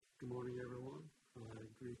Good morning, everyone. I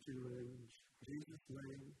greet you in Jesus'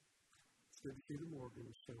 name. It's good to see the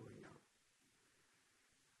Morgans showing up.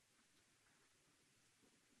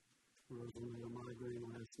 Rosalie on migraine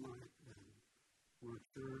last night, and weren't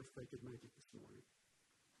sure if they could make it this morning.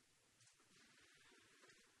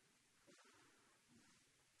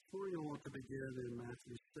 This morning I want to begin in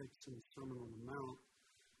Matthew 6 in the Sermon on the Mount,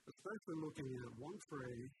 especially looking at one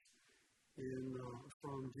phrase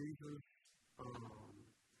from Jesus,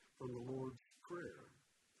 from the Lord's Prayer,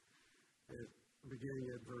 beginning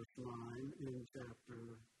at verse 9 in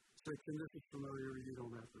chapter 6. And this is familiar. You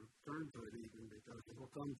don't have to turn to it even, because it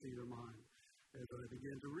will come to your mind as I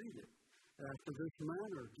begin to read it. After this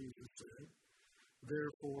manner, Jesus said,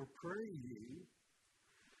 "Therefore pray ye,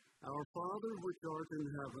 Our Father which art in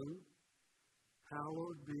heaven,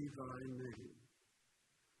 hallowed be thy name.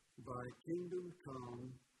 Thy kingdom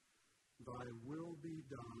come, thy will be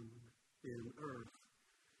done in earth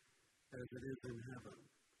as it is in heaven."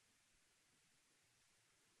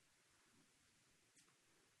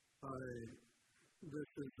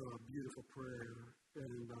 This is a beautiful prayer,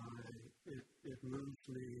 and it moves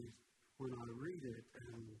me when I read it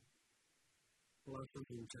and blesses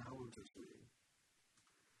and challenges me.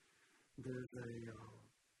 There's a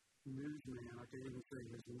newsman, I can't even say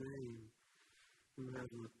his name, who has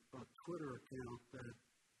a Twitter account that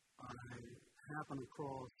I happen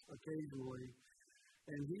across occasionally,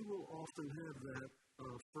 and he will often have that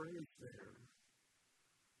phrase there,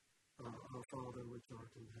 "Our Father which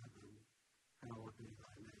art in heaven, hallowed be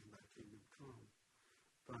thy name, thy kingdom come,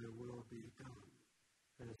 thy will be done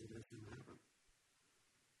as it is in heaven."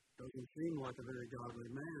 Doesn't seem like a very godly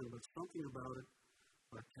man, but something about it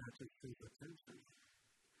catches his attention.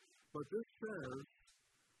 But this says,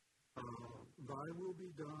 "Thy will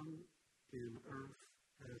be done in earth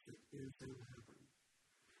as it is in heaven."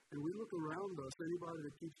 And we look around us, anybody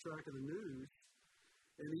that keeps track of the news,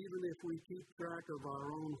 and even if we keep track of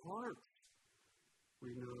our own hearts,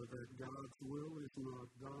 we know that God's will is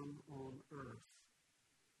not done on earth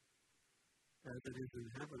as it is in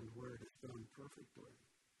heaven, where it is done perfectly.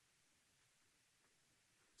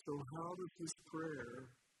 So how does this prayer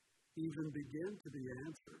even begin to be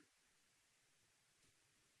answered?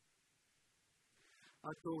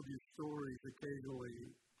 I told you stories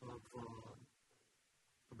occasionally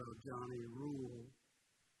about Johnny Rule.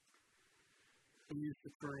 He used to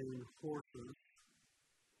train horses,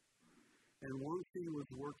 and once he was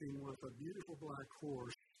working with a beautiful black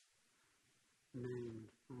horse named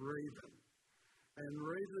Raven. And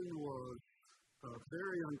Raven was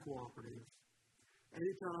very uncooperative.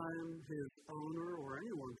 Anytime his owner or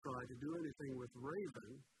anyone tried to do anything with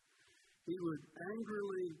Raven, he would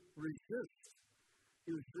angrily resist.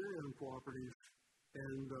 He was very uncooperative,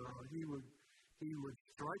 and he would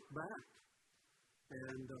strike back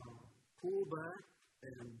and pull back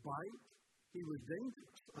and bite. He was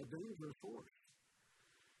dangerous, a dangerous horse.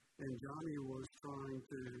 And Johnny was trying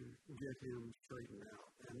to get him straightened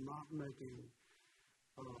out and not making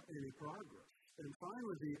any progress. And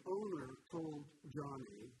finally, the owner told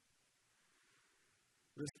Johnny,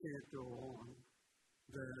 "This can't go on,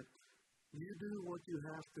 that you do what you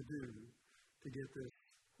have to do to get this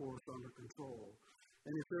horse under control.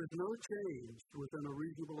 And if there's no change within a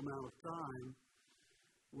reasonable amount of time,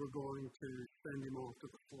 we're going to send him off to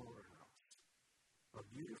the slaughterhouse." A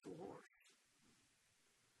beautiful horse.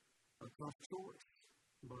 A tough choice,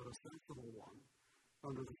 but a sensible one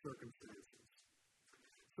under the circumstances.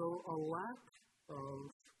 So a lack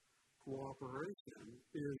of cooperation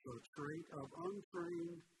is a trait of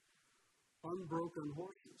untrained, unbroken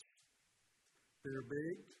horses. They're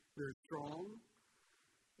big, they're strong,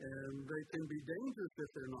 and they can be dangerous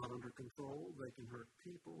if they're not under control. They can hurt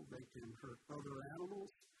people, they can hurt other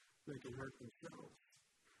animals, they can hurt themselves.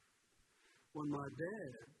 When my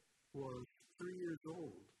dad was 3 years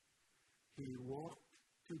old, he walked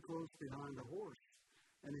too close behind a horse,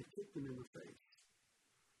 and he kicked him in the face.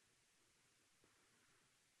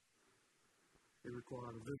 It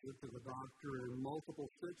required a visit to the doctor and multiple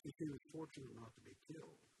stitches. He was fortunate not to be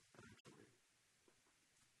killed, actually.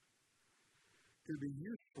 To be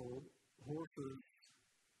useful, horses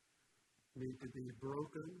need to be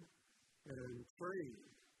broken and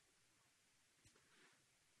trained.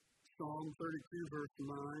 Psalm 32, verse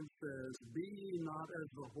 9 says, "Be ye not as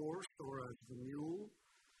the horse or as the mule,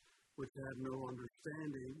 which have no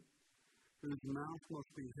understanding, whose mouth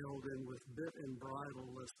must be held in with bit and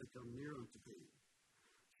bridle, lest they come near unto thee."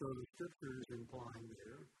 So the scripture is implying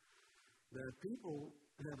there that people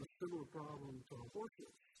have a similar problem to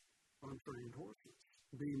horses, untrained horses.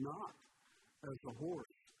 Be not as the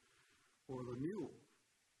horse or the mule.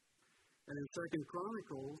 And in 2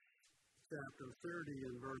 Chronicles, chapter 30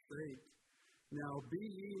 and verse 8, now be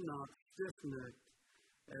ye not stiff-necked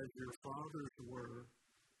as your fathers were,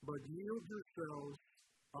 but yield yourselves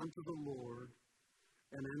unto the Lord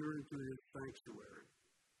and enter into his sanctuary.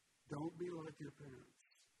 Don't be like your parents.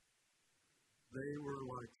 They were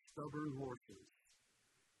like stubborn horses,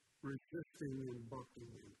 resisting and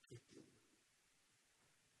bucking and kicking.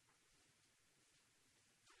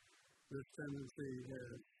 This tendency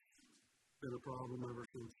has been a problem ever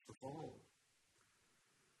since the fall.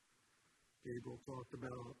 Gabriel talked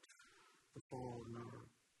about the fall in our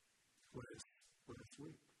place last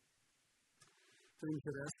week. Things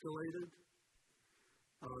had escalated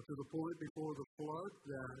to the point before the flood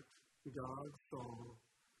that God saw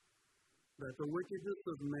that the wickedness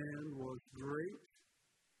of man was great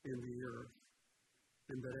in the earth,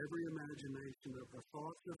 and that every imagination of the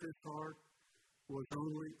thoughts of his heart was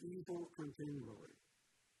only evil continually.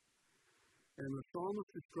 And the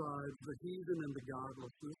psalmist describes the heathen and the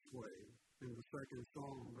godless this way in the 2nd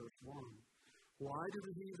Psalm, verse 1. Why do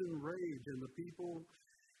the heathen rage and the people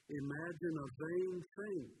imagine a vain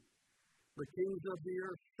thing? The kings of the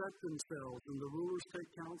earth set themselves, and the rulers take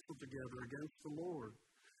counsel together against the Lord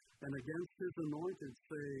and against his anointed,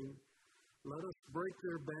 saying, let us break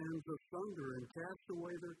their bands asunder and cast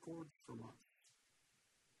away their cords from us.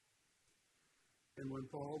 And when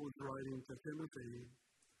Paul was writing to Timothy,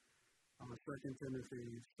 2 Timothy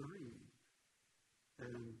 3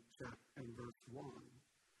 and verse 1,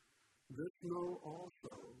 this know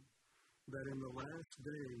also that in the last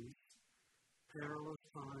days perilous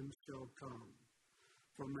times shall come.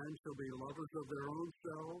 For men shall be lovers of their own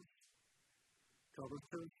selves,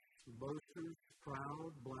 covetous, boasters,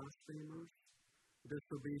 proud, blasphemers,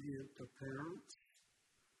 disobedient to parents,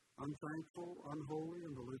 unthankful, unholy,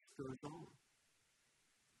 and the list goes on.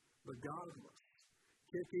 The godless,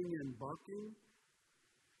 kicking and bucking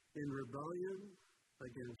in rebellion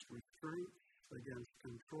against restraints, against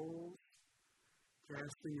controls,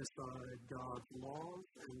 casting aside God's laws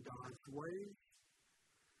and God's ways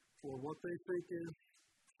for what they think is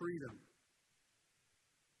freedom.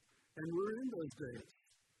 And we're in those days.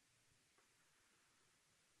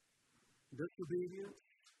 Disobedience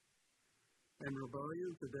and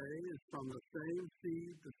rebellion today is from the same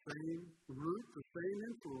seed, the same root, the same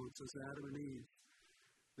influence as Adam and Eve's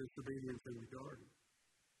disobedience in the garden.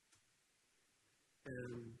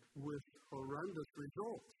 And with horrendous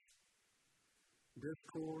results.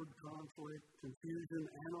 Discord, conflict, confusion,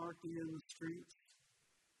 anarchy in the streets,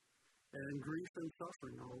 and grief and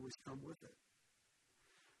suffering always come with it.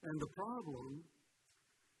 And the problem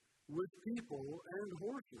with people and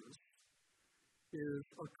horses is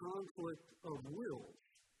a conflict of wills.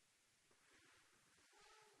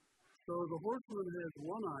 So the horseman has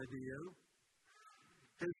one idea,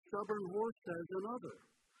 his stubborn horse has another,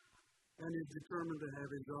 and is determined to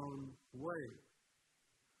have his own way.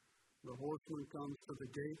 The horseman comes to the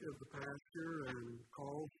gate of the pasture and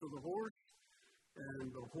calls to the horse,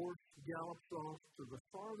 and the horse gallops off to the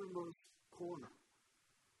farthermost corner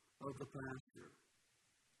of the pasture.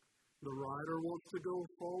 The rider wants to go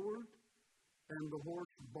forward, and the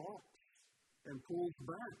horse balks and pulls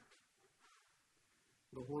back.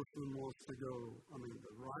 The rider wants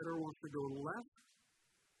to go left,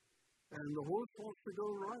 and the horse wants to go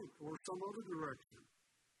right or some other direction.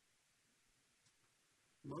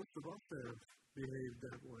 Most of us have behaved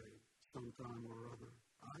that way sometime or other.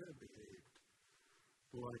 I have behaved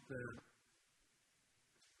like that.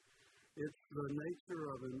 It's the nature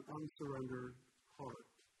of an unsurrendered heart.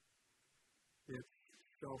 It's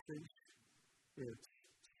selfish. It's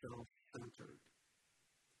self-centered.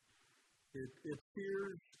 It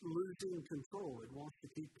fears losing control. It wants to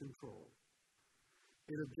keep control.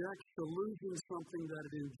 It objects to losing something that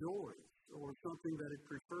it enjoys or something that it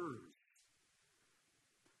prefers.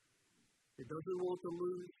 It doesn't want to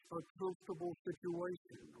lose a comfortable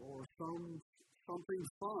situation or something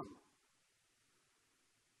fun.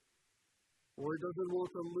 Or it doesn't want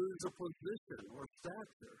to lose a position or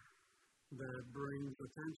stature that brings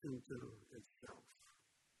attention to itself.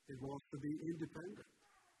 It wants to be independent.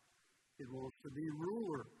 It wants to be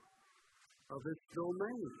ruler of its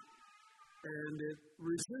domain. And it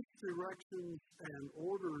resists directions and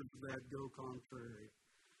orders that go contrary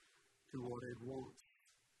to what it wants.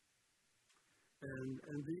 And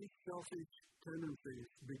these selfish tendencies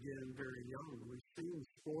begin very young. We've seen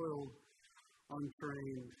spoiled,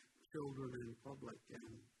 untrained children in public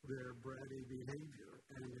and their bratty behavior,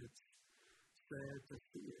 and it's sad to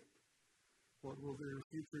see it. What will their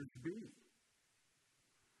futures be?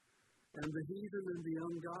 And the heathen and the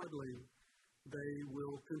ungodly they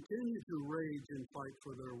will continue to rage and fight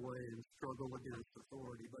for their way and struggle against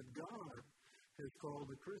authority. But God has called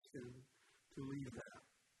the Christian to leave that.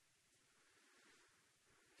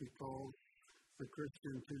 He calls the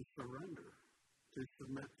Christian to surrender, to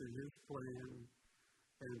submit to His plan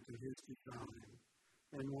and to His design,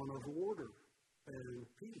 and one of order and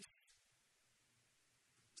peace.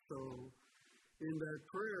 So, in that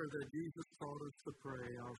prayer that Jesus taught us to pray,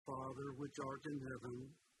 Our Father, which art in heaven,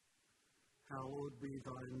 hallowed be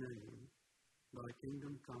thy name. Thy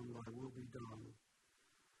kingdom come, thy will be done,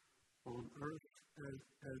 on earth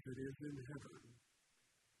as it is in heaven.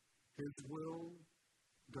 His will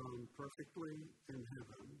done perfectly in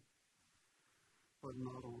heaven, but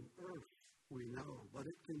not on earth, we know. But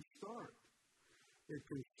it can start. It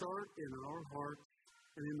can start in our hearts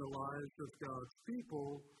and in the lives of God's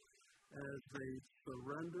people as they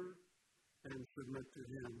surrender and submit to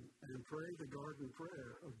Him and pray the garden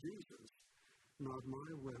prayer of Jesus. Not my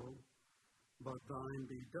will, but thine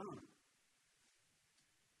be done.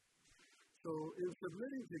 So in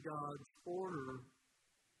submitting to God's order,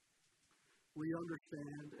 we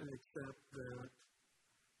understand and accept that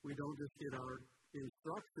we don't just get our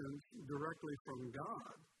instructions directly from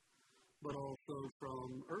God, but also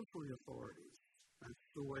from earthly authorities. That's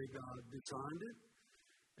the way God designed it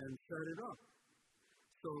and set it up.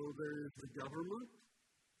 So there is the government,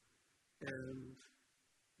 and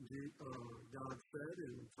God said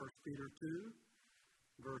in 1 Peter 2,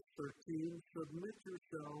 verse 13, submit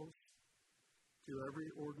yourselves to every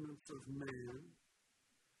ordinance of man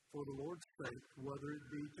for the Lord's sake, whether it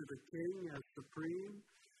be to the king as supreme,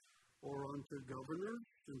 or unto governors,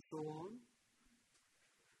 and so on.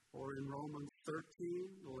 Or in Romans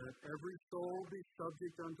 13, let every soul be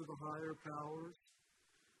subject unto the higher powers,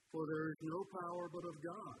 for there is no power but of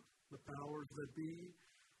God. The powers that be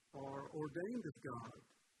are ordained of God.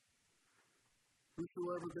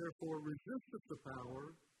 Whosoever therefore resisteth the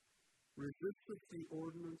power, resisteth the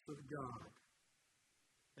ordinance of God,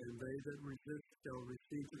 and they that resist shall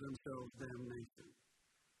receive to themselves damnation.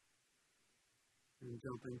 And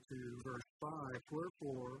jumping to verse 5,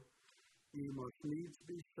 wherefore ye must needs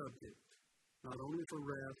be subject, not only for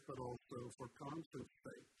wrath, but also for conscience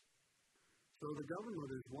sake. So the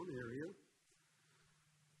government is one area,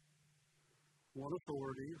 one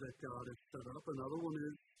authority that God has set up. Another one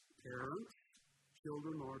is parents.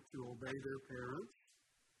 Children are to obey their parents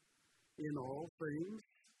in all things,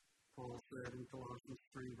 Paul said in Colossians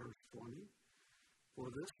 3, verse 20, for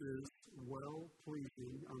this is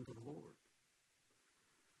well-pleasing unto the Lord.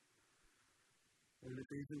 And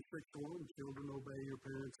Ephesians 6:1, children, obey your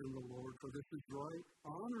parents in the Lord, for this is right.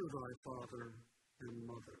 Honor thy father and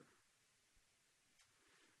mother.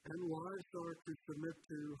 And wives are to submit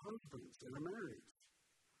to husbands in a marriage.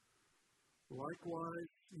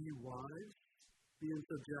 Likewise, ye wives, be in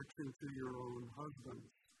subjection to your own husbands.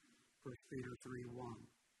 1 Peter 3:1.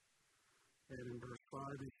 And in verse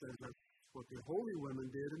 5, he says that's what the holy women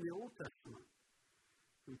did in the Old Testament,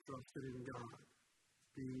 who trusted in God,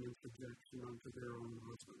 being in subjection unto their own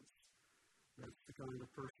husbands. That's the kind of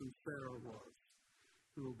person Sarah was,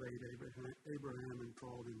 who obeyed Abraham and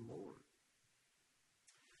called him Lord.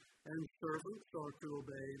 And servants are to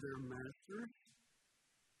obey their masters,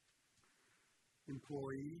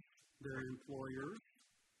 employees, their employers.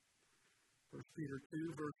 1 Peter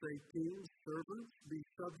 2, verse 18, servants, be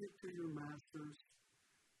subject to your masters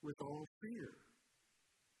with all fear.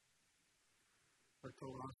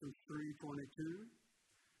 Colossians 3:22,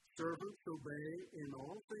 servants, obey in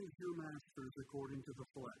all things your masters according to the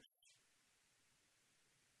flesh.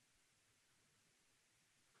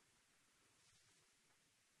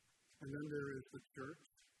 And then there is the church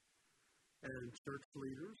and church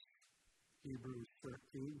leaders. Hebrews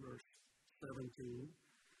 13, verse 17.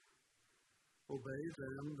 Obey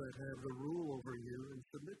them that have the rule over you and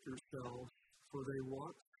submit yourselves, for they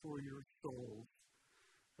watch for your souls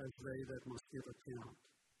as they that must give account,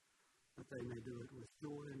 that they may do it with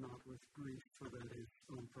joy and not with grief, for that is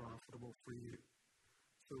unprofitable for you.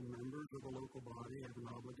 So members of a local body have an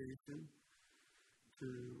obligation to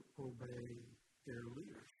obey their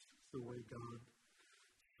leaders, the way God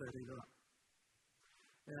set it up.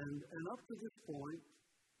 And up to this point,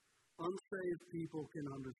 unsaved people can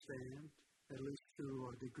understand, at least to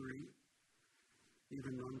a degree,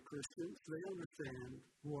 even non-Christians, they understand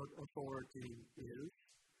what authority is.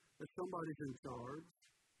 That somebody's in charge.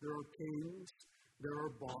 There are kings, there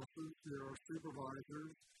are bosses, there are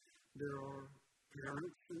supervisors, there are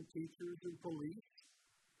parents and teachers and police,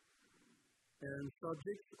 and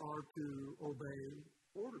subjects are to obey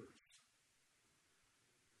orders.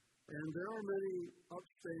 And there are many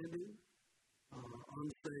upstanding,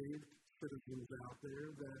 unsaved citizens out there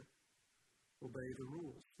that obey the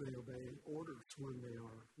rules. They obey orders when they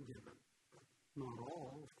are given. Not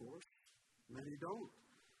all, of course. Many don't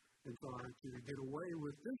and try to get away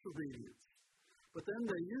with disobedience. But then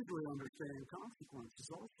they usually understand consequences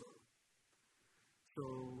also. So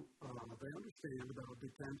they understand about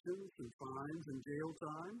detentions and fines and jail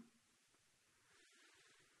time.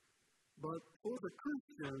 But for the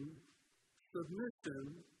Christian, submission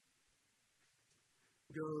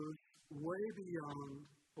goes way beyond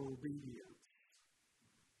obedience.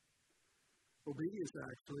 Obedience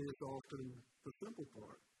actually is often the simple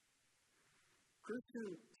part. Christian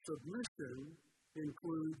submission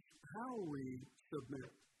includes how we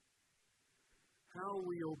submit, how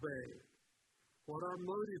we obey, what our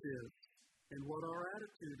motive is, and what our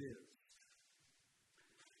attitude is.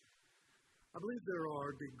 I believe there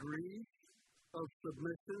are degrees of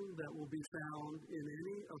submission that will be found in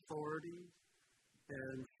any authority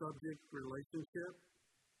and subject relationship.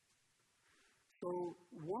 So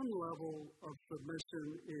one level of submission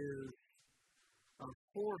is a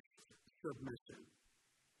forced submission.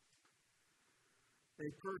 A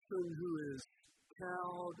person who is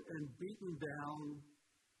cowed and beaten down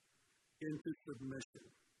into submission.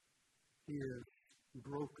 He is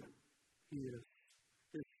broken. His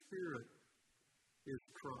spirit is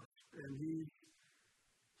crushed, and he's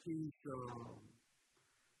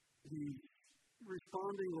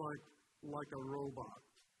responding like a robot.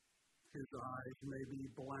 His eyes may be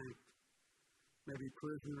blank, maybe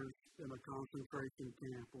prisoners in a concentration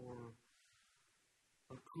camp or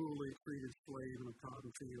a cruelly treated slave in a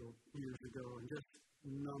cotton field years ago, and just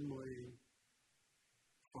numbly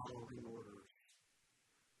following orders.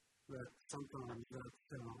 That sometimes that's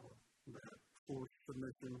how that forced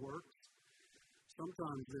submission works.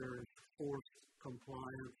 Sometimes there is forced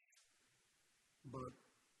compliance, but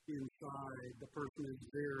inside the person is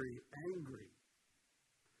very angry.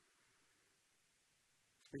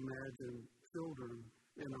 Imagine children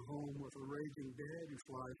in a home with a raging dad who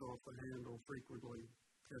flies off the handle frequently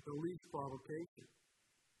at the least provocation.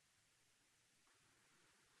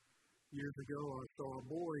 Years ago, I saw a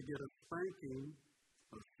boy get a spanking,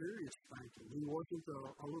 a serious spanking. He wasn't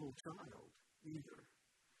a little child either.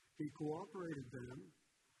 He cooperated then,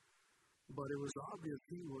 but it was obvious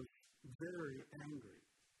he was very angry.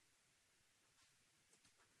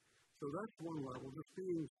 So that's one level, just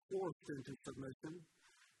being forced into submission.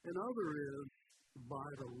 Another is by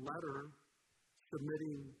the letter,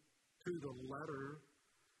 submitting to the letter,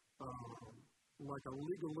 like a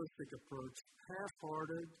legalistic approach,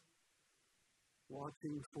 half-hearted,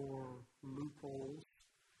 watching for loopholes,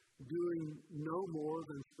 doing no more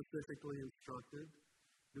than specifically instructed,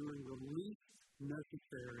 doing the least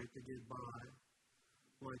necessary to get by,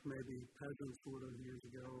 like maybe peasants would have years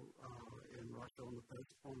ago in Russia on the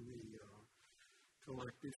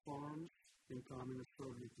collective farms in communist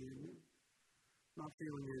Soviet Union. Not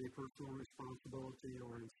feeling any personal responsibility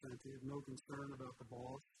or incentive, no concern about the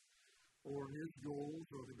boss or his goals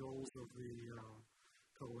or the goals of the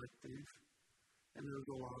collective. And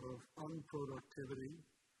there's a lot of unproductivity,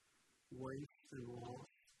 waste, and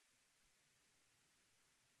loss.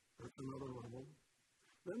 That's another level.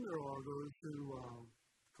 Then there are those who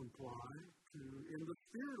comply in the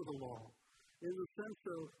spirit of the law, in the sense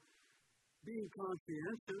of being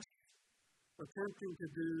conscientious, attempting to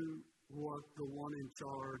do what the one in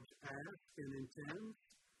charge asks and intends.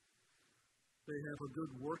 They have a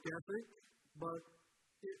good work ethic, but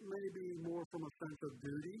it may be more from a sense of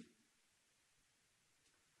duty.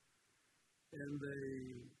 And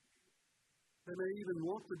they may even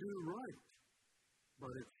want to do right,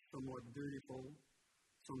 but it's somewhat dutiful,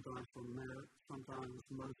 sometimes for merit, sometimes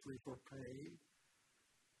mostly for pay.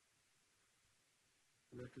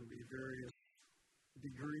 There can be various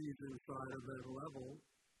degrees inside of that level,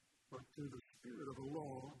 but to the spirit of the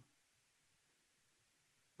law,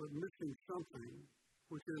 but missing something,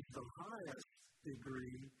 which is the highest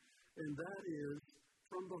degree, and that is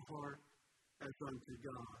from the heart as unto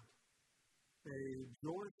God. A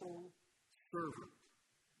joyful servant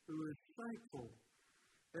who is thankful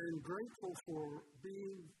and grateful for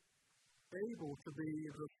being able to be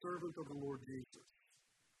the servant of the Lord Jesus.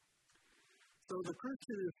 So the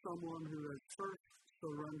Christian is someone who has first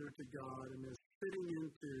surrendered to God and is fitting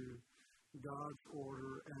into God's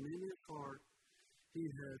order, and in his heart he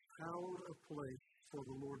has hallowed a place for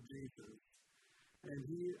the Lord Jesus. And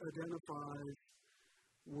he identifies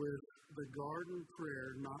with the garden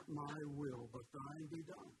prayer, not my will, but thine be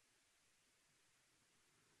done.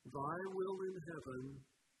 Thy will in heaven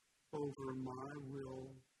over my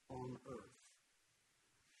will on earth.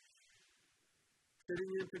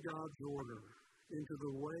 Fitting into God's order into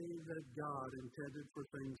the way that God intended for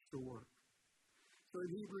things to work. So in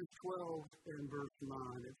Hebrews 12 and verse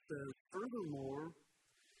 9, it says, "Furthermore,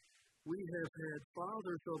 we have had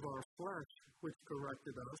fathers of our flesh which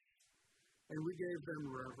corrected us, and we gave them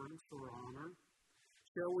reverence or honor.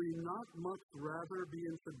 Shall we not much rather be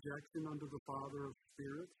in subjection unto the Father of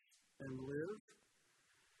spirits and live?"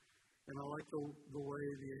 And I like the way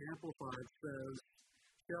the Amplified says,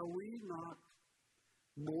 "Shall we not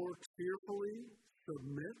more cheerfully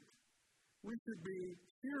submit?" We should be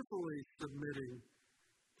cheerfully submitting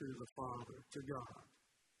to the Father, to God.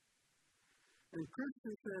 And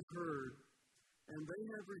Christians have heard, and they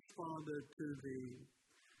have responded to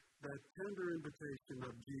that tender invitation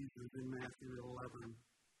of Jesus in Matthew 11,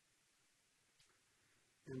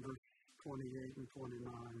 in verse 28 and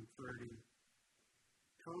 29, 30.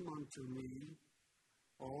 "Come unto me,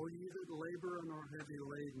 all ye that labor and are heavy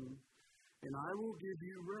laden, and I will give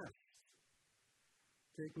you rest.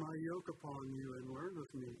 Take my yoke upon you and learn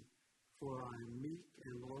of me, for I am meek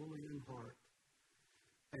and lowly in heart,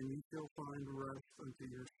 and ye shall find rest unto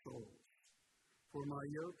your souls. For my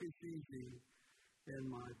yoke is easy, and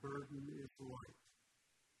my burden is light."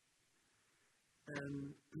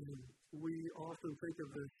 And we often think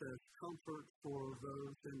of this as comfort for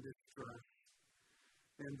those in distress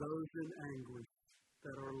and those in anguish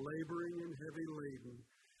that are laboring and heavy laden,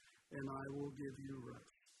 and I will give you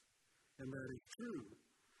rest. And that is true.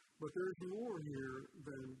 But there's more here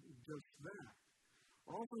than just that.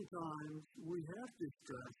 Oftentimes, we have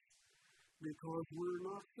distress because we're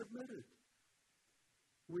not submitted.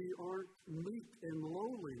 We aren't meek and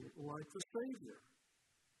lowly like the Savior.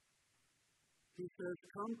 He says,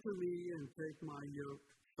 "Come to me and take my yoke,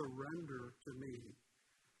 surrender to me.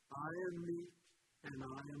 I am meek and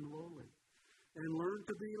I am lowly. And learn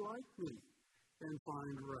to be like me and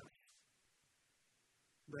find rest."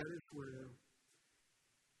 That is where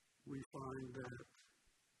we find that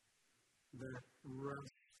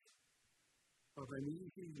rest of an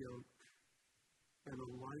easy yoke and a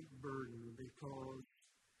light burden because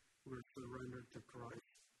we're surrendered to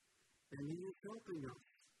Christ. And He is helping us.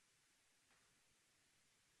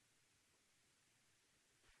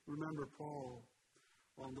 Remember Paul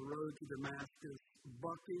on the road to Damascus,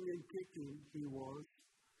 bucking and kicking he was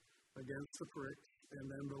against the pricks,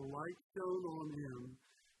 and then the light shone on him,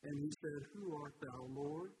 and he said, "Who art thou,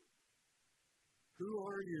 Lord? Who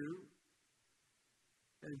are you?"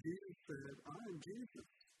 And Jesus said, "I am Jesus,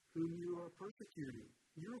 whom you are persecuting.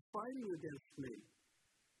 You're fighting against me."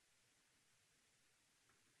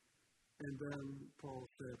 And then Paul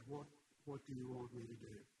said, What do you want me to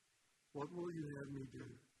do? What will you have me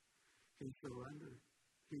do?" He surrendered.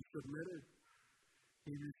 He submitted.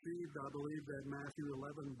 He received, I believe, that Matthew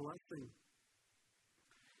 11 blessing.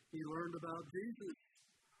 He learned about Jesus.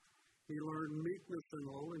 He learned meekness and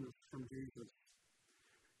lowliness from Jesus.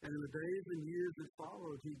 And in the days and years that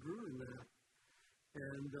followed, he grew in that.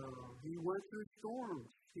 And he went through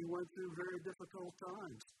storms. He went through very difficult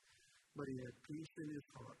times. But he had peace in his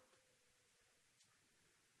heart.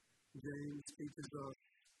 James teaches us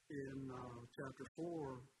in chapter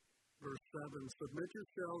 4, verse 7, "Submit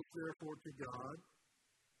yourselves therefore to God."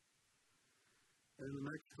 And in the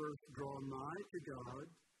next verse, "Draw nigh to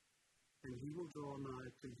God, and He will draw nigh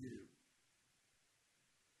to you."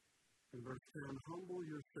 In verse 10, "Humble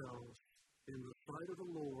yourselves in the sight of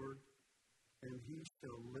the Lord, and He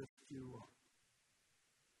shall lift you up.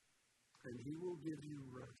 And He will give you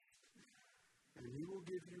rest, and He will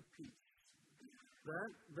give you peace."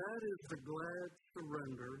 That is the glad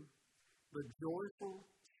surrender, the joyful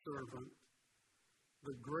servant,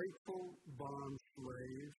 the grateful bond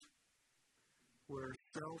slave, where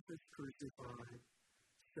self is crucified,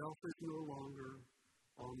 self is no longer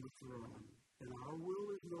on the throne, and our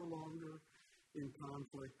will is no longer in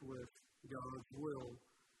conflict with God's will,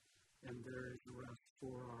 and there is rest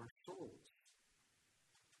for our souls.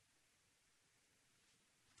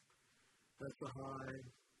 That's a high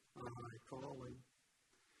calling.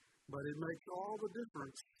 But it makes all the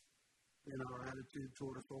difference in our attitude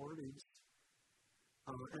toward authorities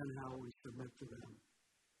and how we submit to them.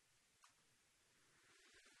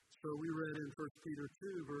 So we read in 1 Peter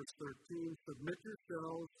 2, verse 13, "Submit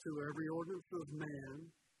yourselves to every ordinance of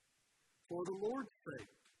man for the Lord's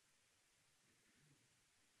sake."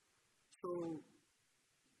 So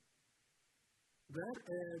that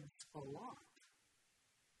adds a lot.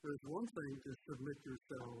 There's one thing to submit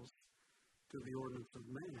yourselves to the ordinance of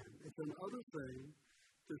man. It's another thing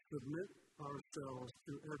to submit ourselves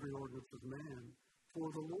to every ordinance of man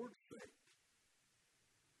for the Lord's sake.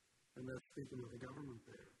 And that's speaking of the government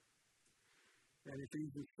there. And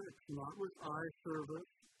Ephesians 6, not with eye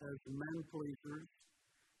service as men pleasers,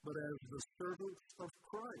 but as the servants of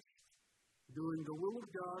Christ, doing the will of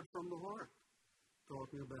God from the heart.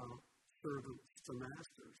 Talking about servants to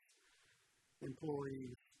masters,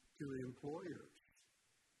 employees to employers.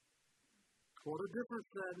 What a difference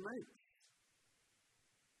that makes.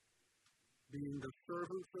 Being the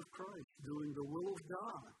servants of Christ, doing the will of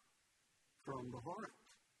God from the heart.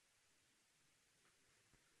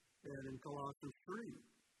 And in Colossians 3,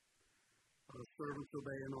 servants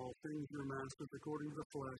obey in all things your masters according to the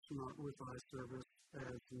flesh, not with eye service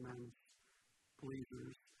as men's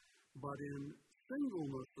pleasers, but in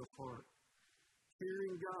singleness of heart,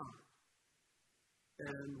 fearing God.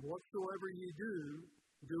 And whatsoever ye do,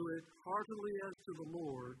 do it heartily as to the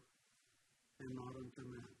Lord, and not unto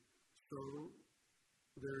men. So,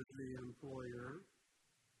 there's the employer,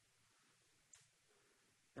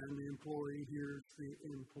 and the employee hears the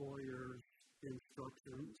employer's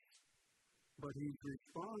instructions, but he's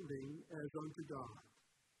responding as unto God.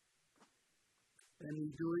 And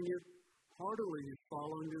he's doing it heartily, he's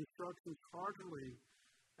following the instructions heartily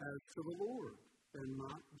as to the Lord, and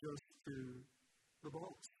not just to the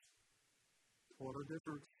boss. What a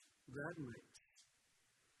difference that makes.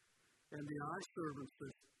 And the eye service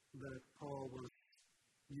that Paul was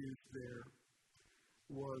used there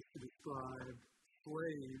was to describe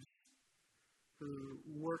slaves who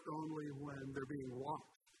work only when they're being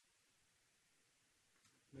watched.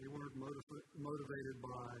 They weren't motivated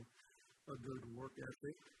by a good work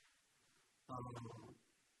ethic.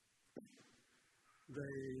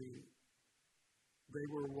 They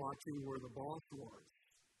were watching where the boss was.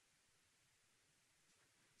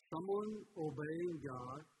 Someone obeying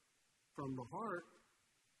God from the heart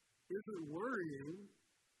isn't worrying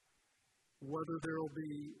whether there will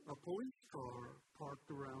be a police car parked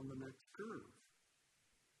around the next curve,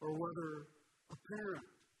 or whether a parent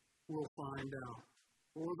will find out,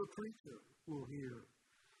 or the preacher will hear,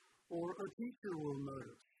 or a teacher will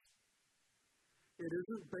notice. It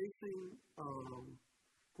isn't basing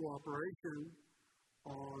cooperation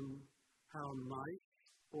on how nice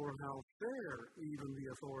or how fair even the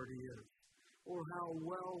authority is, or how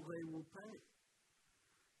well they will pay.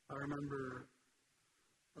 I remember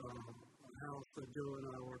a house that Joe and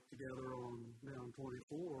I worked together on down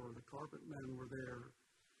 24. The carpet men were there,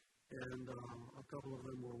 and a couple of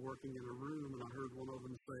them were working in a room, and I heard one of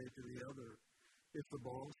them say to the other, if the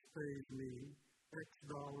boss pays me X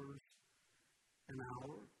dollars an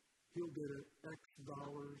hour, he'll get it X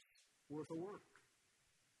dollars worth of work.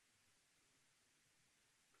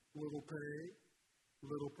 Little pay,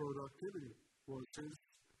 little productivity was his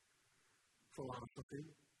philosophy.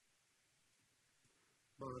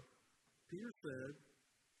 But Peter said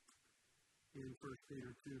in 1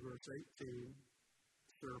 Peter 2, verse 18,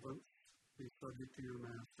 servants, be subject to your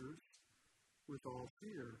masters with all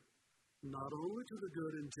fear, not only to the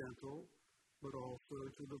good and gentle, but also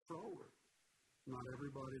to the froward. Not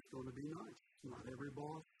everybody's going to be nice. Not every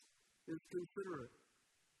boss is considerate.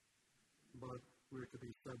 But we're to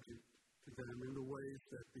be subject to them in the ways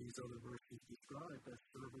that these other verses describe as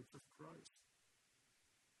servants of Christ.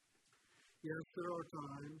 Yes, there are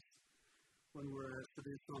times when we're asked to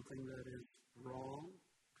do something that is wrong,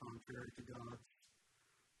 contrary to God's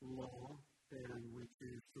law, and we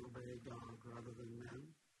choose to obey God rather than men.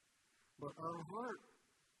 But our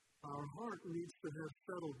heart needs to have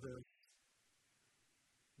settled this.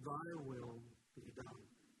 Thy will be done.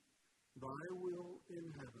 Thy will in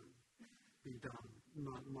heaven be done,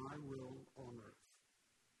 not my will on earth.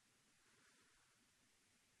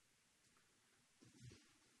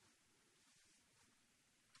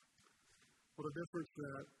 What a difference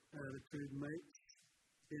that attitude makes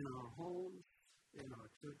in our homes, in our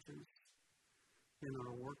churches, in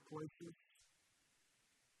our workplaces.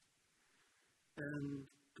 And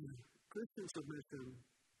Christian submission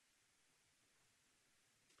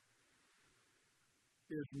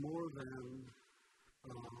is more than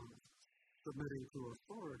submitting to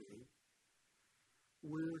authority.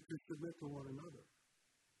 We're to submit to one another,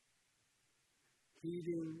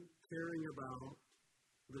 heeding, caring about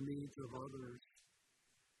the needs of others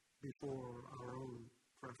before our own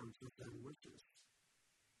preferences and wishes.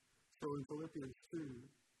 So in Philippians 2,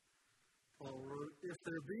 Paul wrote, if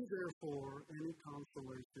there be therefore any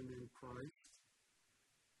consolation in Christ,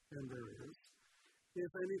 and there is,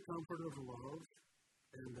 if any comfort of love,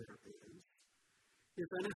 and there is, if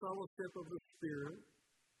any fellowship of the Spirit,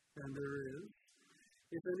 and there is,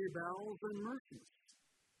 if any bowels and mercies,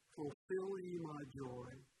 fulfill ye my joy,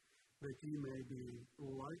 that ye may be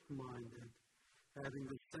like-minded, having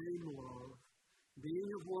the same love, being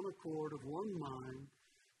of one accord, of one mind.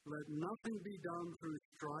 Let nothing be done through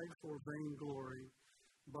strife or vainglory,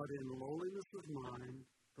 but in lowliness of mind,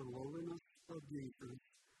 the lowliness of Jesus,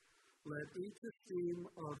 let each esteem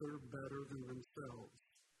other better than themselves.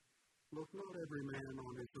 Look not every man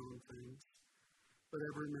on his own things, but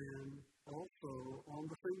every man also on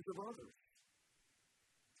the things of others.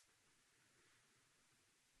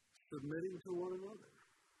 Submitting to one another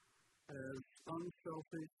as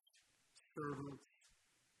unselfish servants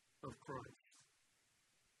of Christ.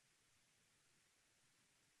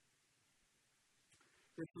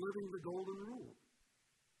 It's living the golden rule,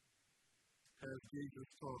 as Jesus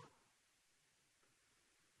taught.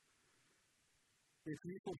 If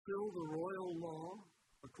you fulfill the royal law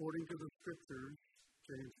according to the Scriptures,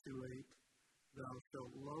 James 2:8, thou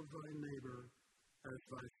shalt love thy neighbor as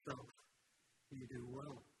thyself. You do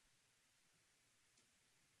well.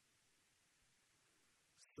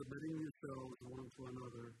 Submitting yourselves one to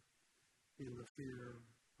another in the fear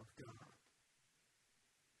of God.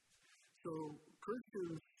 So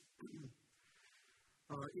Christians,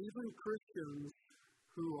 even Christians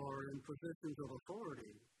who are in positions of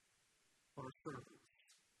authority, are servants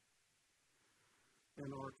and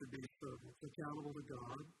are to be servants, accountable to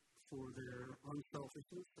God for their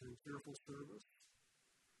unselfishness and cheerful service,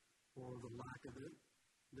 or the lack of it.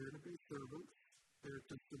 They're to be servants. They're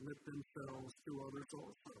to submit themselves to others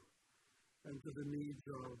also, and to the needs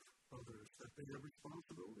of others that they have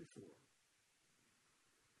responsibility for.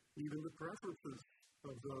 Even the preferences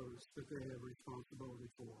of those that they have responsibility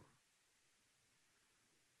for.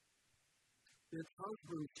 It's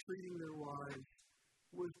husbands treating their wives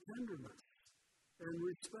with tenderness and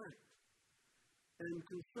respect and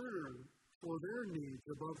concern for their needs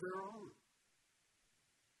above their own.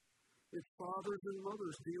 It's fathers and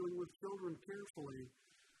mothers dealing with children carefully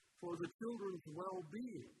for the children's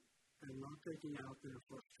well-being and not taking out their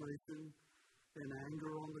frustration and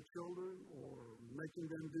anger on the children or making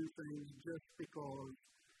them do things just because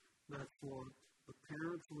that's what the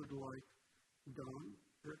parents would like done.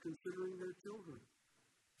 They're considering their children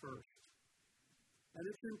first. And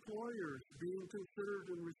it's employers being considered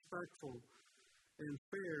and respectful and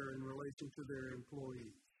fair in relation to their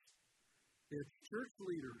employees. It's church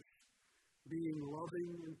leaders being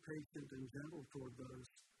loving and patient and gentle toward those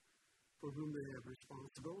for whom they have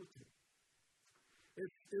responsibility.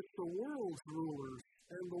 It's the world's rulers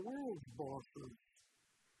and the world's bosses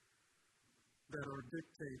that are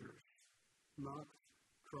dictators, not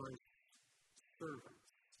Christ's servants.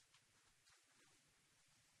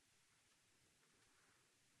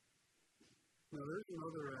 Now, there's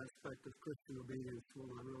another aspect of Christian obedience when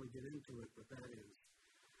I really get into it, but that is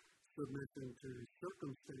submission to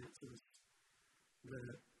circumstances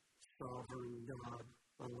that sovereign God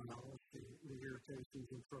allows, the irritations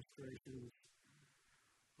and frustrations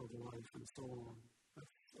of life and so on.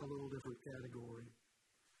 That's a little different category.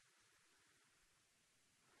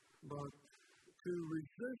 But to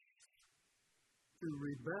resist, to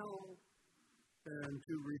rebel, and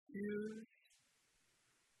to refuse,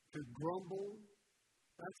 to grumble,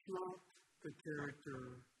 that's not the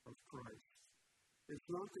character of Christ. It's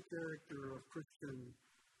not the character of Christian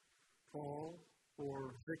Paul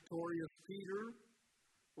or victorious Peter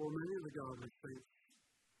or many of the godly saints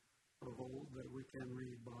of old that we can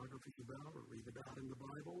read biographies about or read about in the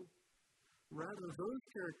Bible. Rather, those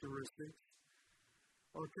characteristics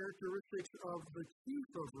are characteristics of the chief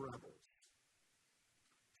of rebels,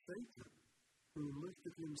 Satan, who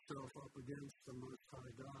lifted himself up against the Most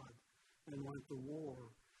High God and went to war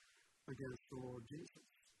against the Lord Jesus.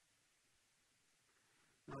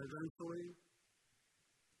 Now, eventually,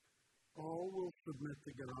 all will submit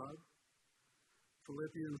to God.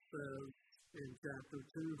 Philippians says in chapter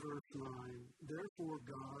 2, verse 9, therefore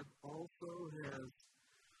God also has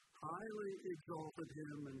highly exalted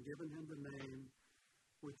him and given him the name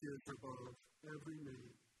which is above every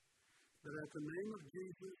name, that at the name of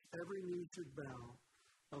Jesus every knee should bow,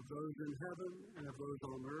 of those in heaven and of those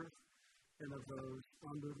on earth and of those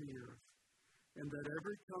under the earth, and that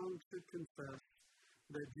every tongue should confess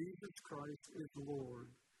that Jesus Christ is Lord,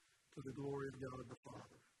 to the glory of God the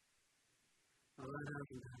Father. Now that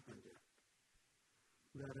hasn't happened yet.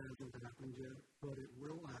 That hasn't happened yet, but it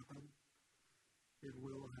will happen. It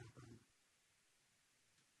will happen.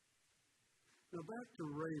 Now back to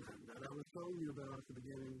Raven that I was telling you about at the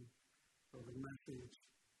beginning of the message.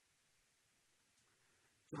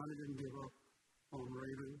 Johnny didn't give up on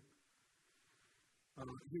Raven.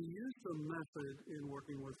 He used a method in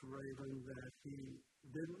working with Raven that he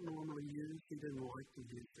didn't normally use. He didn't like to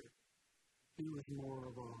use it. He was more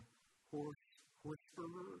of a horse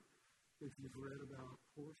whisperer, if you've read about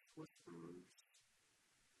horse whisperers.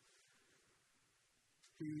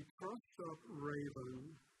 he trussed up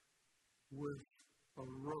Raven with a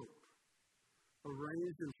rope,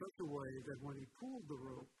 arranged in such a way that when he pulled the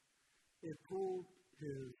rope, it pulled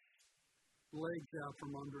his legs out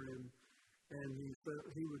from under him, and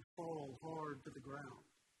he would fall hard to the ground.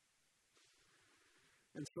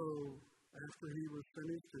 And so, after he was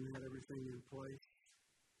finished and had everything in place,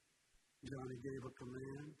 Johnny gave a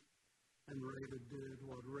command, and Raven did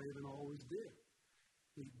what Raven always did.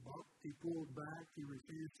 He bucked, he pulled back, he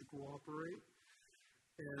refused to cooperate,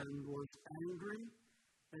 and was angry,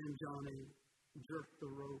 and Johnny jerked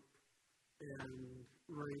the rope, and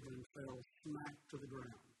Raven fell smack to the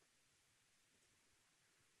ground.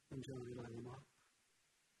 And Johnny let him up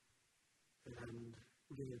and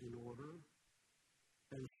gave an order,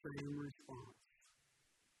 and same response.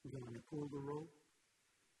 Johnny pulled the rope,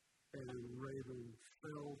 and Raven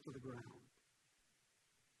fell to the ground.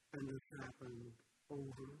 And this happened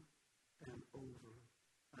over and over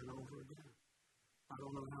and over again. I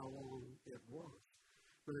don't know how long it was,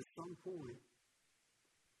 but at some point,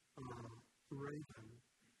 Raven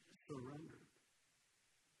surrendered.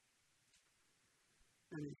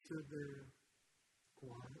 And he stood there,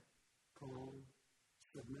 quiet, calm,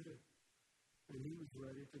 submitted. And he was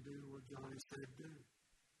ready to do what Johnny said do.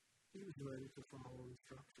 He was ready to follow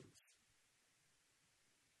instructions.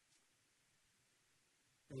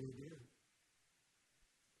 And he did.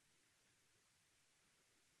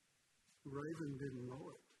 Raven didn't know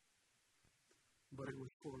it, but it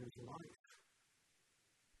was for his life.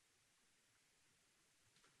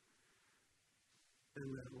 And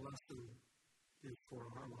that lesson is for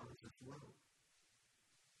our lives as well.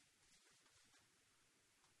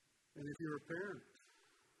 And if you're a parent,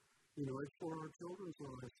 it's for our children's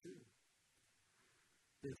lives too.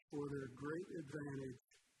 It's for their great advantage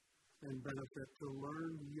and benefit to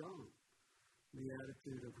learn young the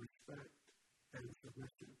attitude of respect and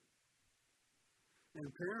submission. And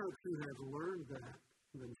parents who have learned that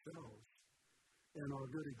themselves and are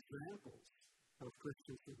good examples of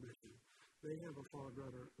Christian submission, they have a far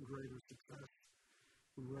greater success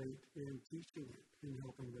rate in teaching it and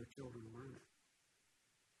helping their children learn it.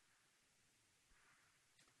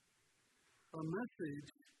 A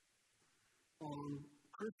message on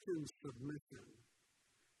Christian submission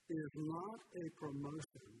is not a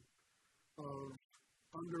promotion of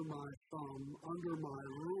under my thumb, under my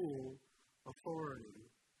rule,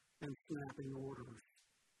 authority, and snapping orders.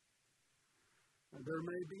 And there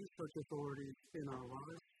may be such authorities in our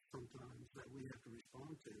lives sometimes that we have to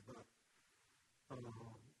respond to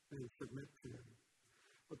and submit to.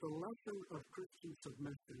 But the lesson of Christian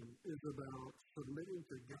submission is about submitting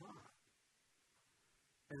to God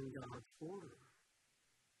and God's order.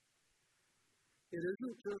 It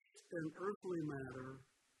isn't just an earthly matter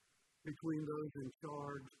between those in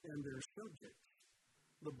charge and their subjects.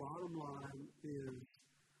 The bottom line is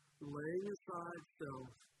laying aside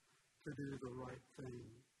self to do the right thing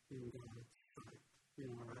in God's sight,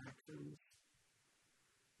 in our actions,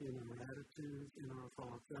 in our attitudes, in our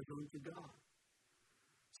thoughts, as unto God.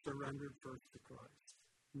 Surrendered first to Christ.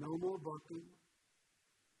 No more bucking,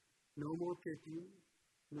 no more kicking,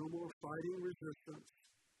 no more fighting resistance,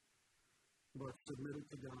 but submitted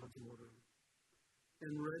to God's order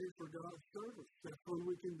and ready for God's service. That's when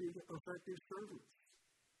we can be effective servants.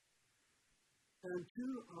 And to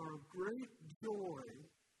our great joy,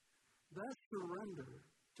 that surrender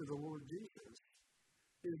to the Lord Jesus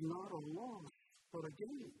is not a loss, but a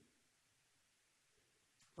gain.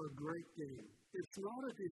 A great gain. It's not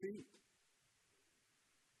a defeat,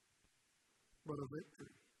 but a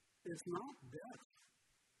victory. It's not death.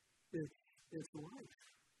 It's life.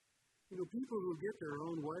 People who get their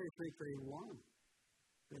own way think they won.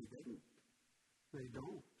 They didn't. They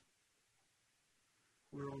don't.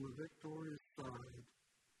 We're on the victorious side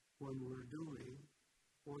when we're doing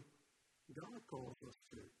what God calls us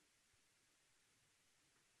to.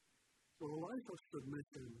 So a life of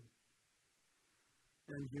submission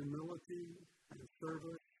and humility and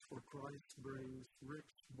service for Christ brings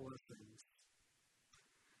rich blessings.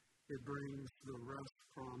 It brings the rest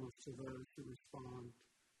promised to those who respond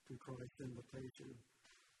to Christ's invitation,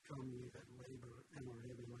 come ye that labor and are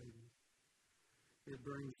heavy laden. It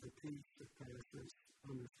brings the peace that passes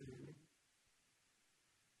understanding.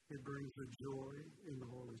 It brings the joy in the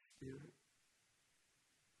Holy Spirit.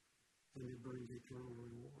 And it brings eternal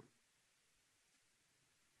reward.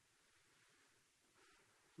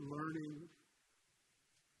 Learning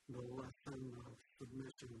the lesson of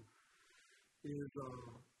submission is,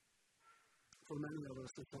 for many of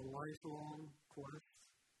us, it's a lifelong quest.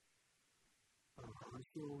 I'm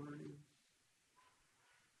still learning.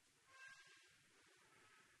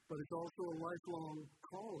 but it's also a lifelong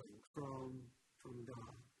calling from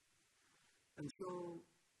God. And so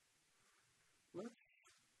let's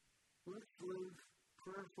live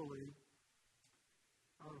prayerfully.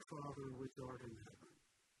 Our Father which art in heaven,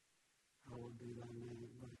 hallowed be thy name,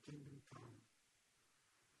 thy kingdom come.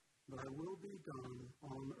 Thy will be done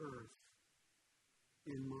on earth,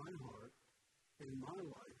 in my heart, in my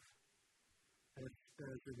life,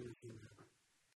 as it is in heaven.